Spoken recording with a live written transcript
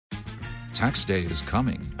Tax day is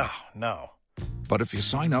coming. Oh, no. But if you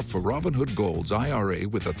sign up for Robinhood Gold's IRA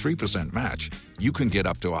with a 3% match, you can get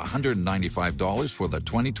up to $195 for the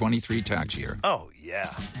 2023 tax year. Oh, yeah.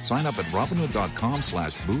 Sign up at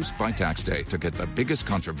Robinhood.com/boost by tax day to get the biggest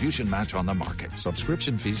contribution match on the market.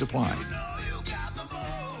 Subscription fees apply.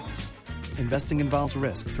 Investing involves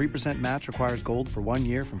risk. 3% match requires gold for 1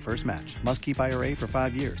 year from first match. Must keep IRA for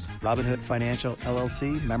 5 years. Robinhood Financial,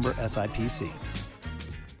 LLC, member SIPC.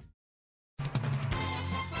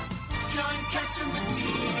 John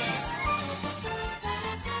Catsimatidis,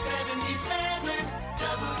 77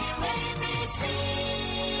 WABC.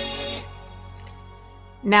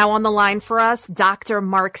 Now on the line for us, Dr.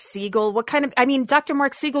 Mark Siegel. Dr.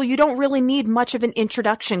 Mark Siegel, you don't really need much of an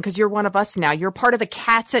introduction because you're one of us now. You're part of the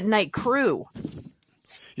Cats at Night crew.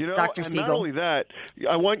 You know, Dr. and Siegel. not only that,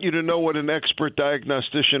 I want you to know what an expert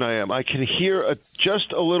diagnostician I am. I can hear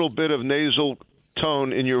just a little bit of nasal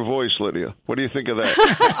tone in your voice, Lydia. What do you think of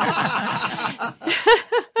that?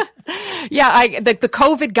 Yeah, the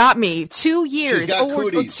COVID got me. 2 years. She's got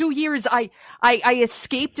cooties. 2 years. I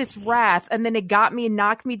escaped its wrath, and then it got me and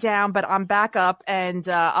knocked me down. But I'm back up, and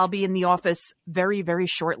I'll be in the office very, very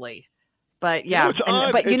shortly. But yeah,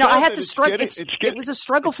 I had to struggle. It was a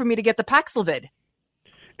struggle for me to get the Paxlovid.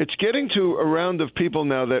 It's getting to a round of people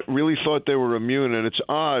now that really thought they were immune, and it's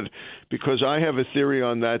odd because I have a theory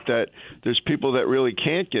on that there's people that really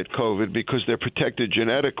can't get COVID because they're protected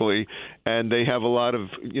genetically and they have a lot of,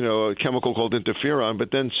 a chemical called interferon, but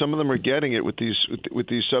then some of them are getting it with these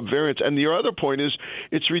subvariants. And your other point is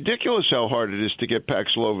it's ridiculous how hard it is to get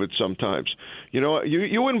Paxlovid sometimes.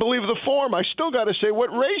 You wouldn't believe the form. I still got to say what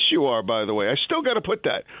race you are, by the way. I still got to put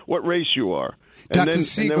that, what race you are. Dr.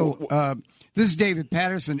 Siegel, this is David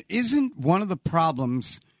Patterson. Isn't one of the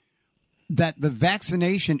problems that the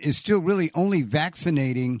vaccination is still really only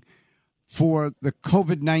vaccinating for the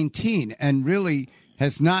COVID-19 and really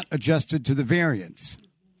has not adjusted to the variants?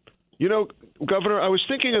 Governor, I was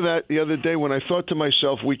thinking of that the other day when I thought to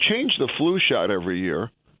myself, we change the flu shot every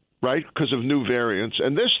year, right, because of new variants,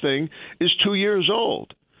 and this thing is 2 years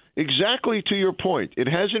old. Exactly to your point. It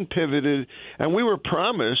hasn't pivoted, and we were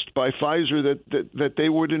promised by Pfizer that they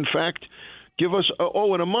would, in fact, give us,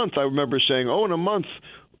 in a month, I remember saying, in a month,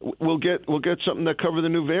 we'll get something that cover the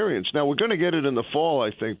new variants. Now, we're going to get it in the fall,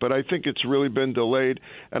 I think, but I think it's really been delayed,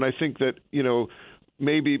 and I think that,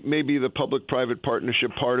 maybe the public-private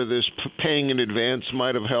partnership part of this, paying in advance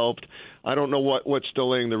might have helped. I don't know what's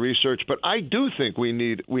delaying the research, but I do think we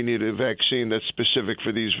need a vaccine that's specific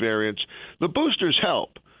for these variants. The boosters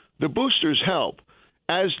help.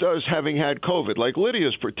 As does having had COVID. Like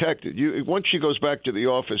Lydia's protected. Once she goes back to the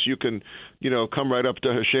office, you can, come right up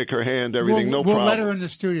to her, shake her hand, everything, no problem. We'll let her in the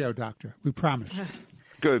studio, Doctor. We promise.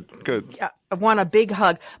 Good. Yeah, I want a big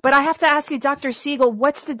hug. But I have to ask you, Dr. Siegel,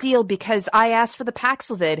 what's the deal? Because I asked for the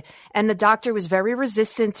Paxlovid, and the doctor was very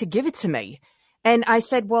resistant to give it to me. And I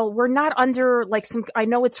said, well, we're not under I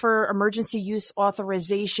know it's for emergency use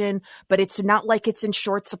authorization, but it's not like it's in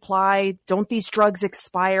short supply. Don't these drugs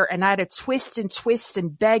expire? And I had to twist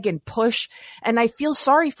and beg and push. And I feel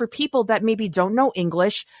sorry for people that maybe don't know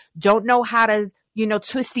English, don't know how to,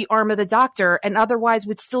 twist the arm of the doctor and otherwise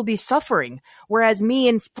would still be suffering. Whereas me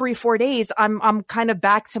in 3-4 days, I'm kind of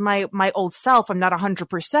back to my old self. I'm not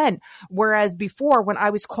 100%. Whereas before when I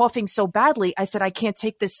was coughing so badly, I said, I can't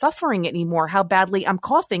take this suffering anymore. How badly I'm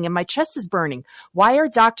coughing and my chest is burning. Why are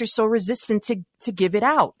doctors so resistant to give it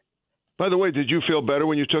out? By the way, did you feel better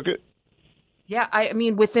when you took it? Yeah, I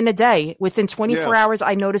mean, within a day, within 24 hours,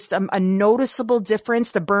 I noticed a noticeable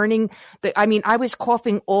difference. The burning, I was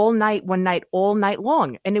coughing all night, one night, all night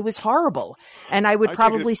long, and it was horrible. And I would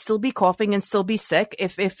probably still be coughing and still be sick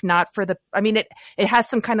if not for it has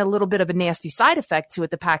some kind of little bit of a nasty side effect to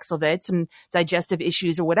it, the Paxlovid, some digestive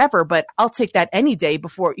issues or whatever, but I'll take that any day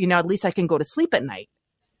before, at least I can go to sleep at night.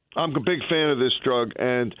 I'm a big fan of this drug,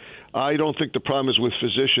 and I don't think the problem is with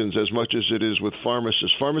physicians as much as it is with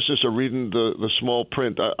pharmacists. Pharmacists are reading the small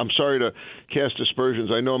print. I'm sorry to cast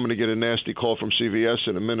aspersions. I know I'm going to get a nasty call from CVS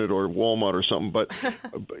in a minute or Walmart or something, but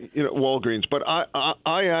Walgreens. But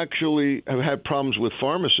I actually have had problems with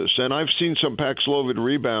pharmacists, and I've seen some Paxlovid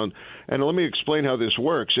rebound. And let me explain how this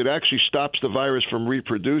works. It actually stops the virus from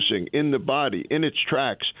reproducing in the body, in its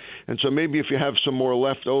tracks. And so maybe if you have some more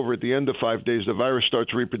left over at the end of 5 days, the virus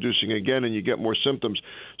starts reproducing again and you get more symptoms.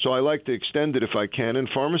 So I like to extend it if I can. And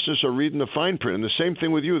pharmacists are reading the fine print. And the same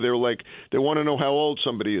thing with you. They want to know how old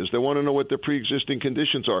somebody is. They want to know what their pre-existing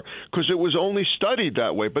conditions are because it was only studied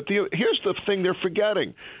that way. But here's the thing they're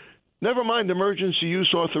forgetting. Never mind emergency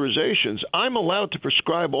use authorizations. I'm allowed to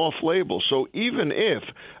prescribe off-label. So even if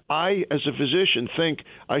I, as a physician, think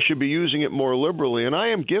I should be using it more liberally, and I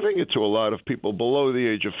am giving it to a lot of people below the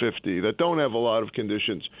age of 50 that don't have a lot of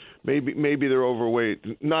conditions. Maybe they're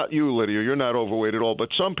overweight. Not you, Lydia. You're not overweight at all, but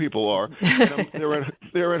some people are. And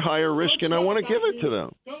they're at higher risk, and I want to give it to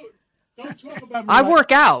them. Don't talk about me. I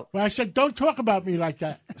work out. Well, I said, don't talk about me like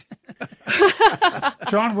that.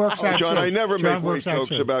 John works out. John, too. I never John make weight jokes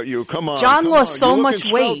too. about you. Come on. John come lost on. so You're much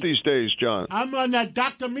looking svelte weight these days, John. I'm on that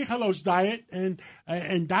Dr. Michalos diet, and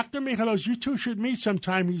Dr. Michalos, you two should meet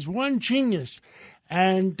sometime. He's one genius,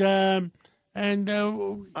 and I've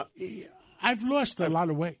lost a lot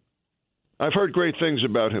of weight. I've heard great things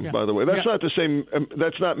about him, by the way. That's not the same.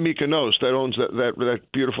 That's not Mykonos that owns that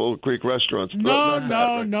beautiful Greek restaurant.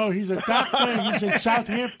 No. He's a doctor. He's in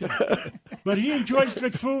Southampton, but he enjoys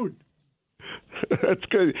good food. That's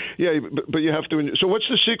good. Yeah, but you have to. So what's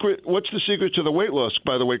the secret? What's the secret to the weight loss,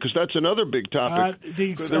 by the way? Because that's another big topic.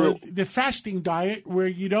 The fasting diet, where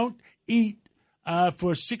you don't eat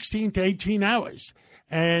for 16 to 18 hours,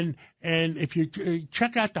 and if you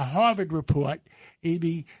check out the Harvard report,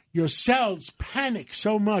 your cells panic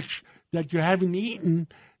so much that you haven't eaten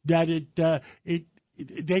that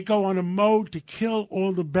they go on a mode to kill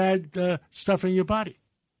all the bad stuff in your body.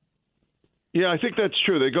 Yeah, I think that's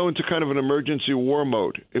true. They go into kind of an emergency war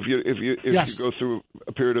mode if you go through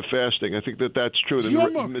a period of fasting. I think that's true.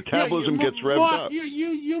 The metabolism gets revved up.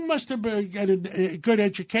 You must have got a good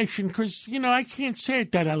education because I can't say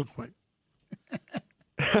it that eloquent.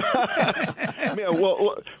 Yeah,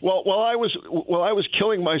 while I was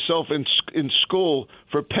killing myself in school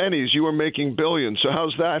for pennies, you were making billions. So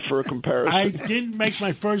how's that for a comparison? I didn't make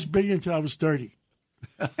my first billion until I was 30.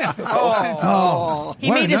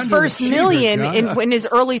 He made his first million in his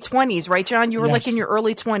early 20s, right, John? You were like in your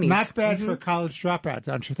early 20s. Not bad for a college dropout,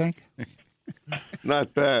 don't you think?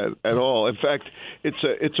 Not bad at all. In fact,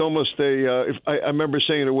 it's almost a. I remember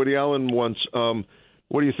saying to Woody Allen once,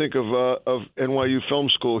 "What do you think of NYU Film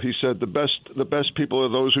School?" He said, "The best people are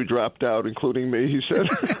those who dropped out, including me." He said.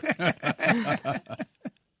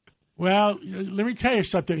 Well, let me tell you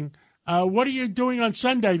something. What are you doing on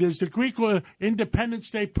Sunday? There's the Greek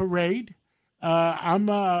Independence Day Parade.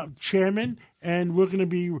 I'm chairman, and we're going to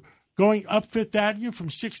be going up Fifth Avenue from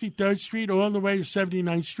 63rd Street all the way to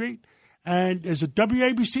 79th Street. And there's a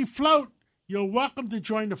WABC float. You're welcome to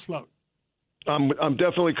join the float. I'm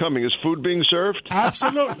definitely coming. Is food being served?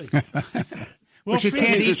 Absolutely. But you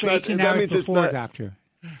can't eat for 18 hours before, Doctor.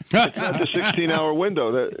 It's not the 16-hour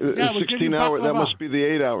window. That 16 hour. That must be the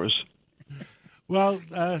 8 hours. Well,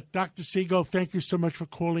 Dr. Siegel, thank you so much for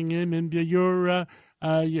calling in, and you're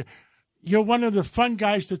one of the fun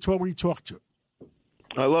guys we talk to.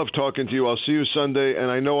 I love talking to you. I'll see you Sunday,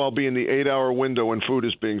 and I know I'll be in the 8-hour window when food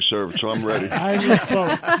is being served, so I'm ready. I look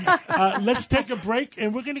forward. Let's take a break,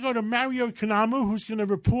 and we're going to go to Mario Kanamu, who's going to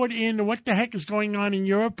report in what the heck is going on in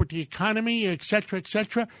Europe with the economy, et cetera, et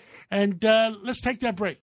cetera. And let's take that break.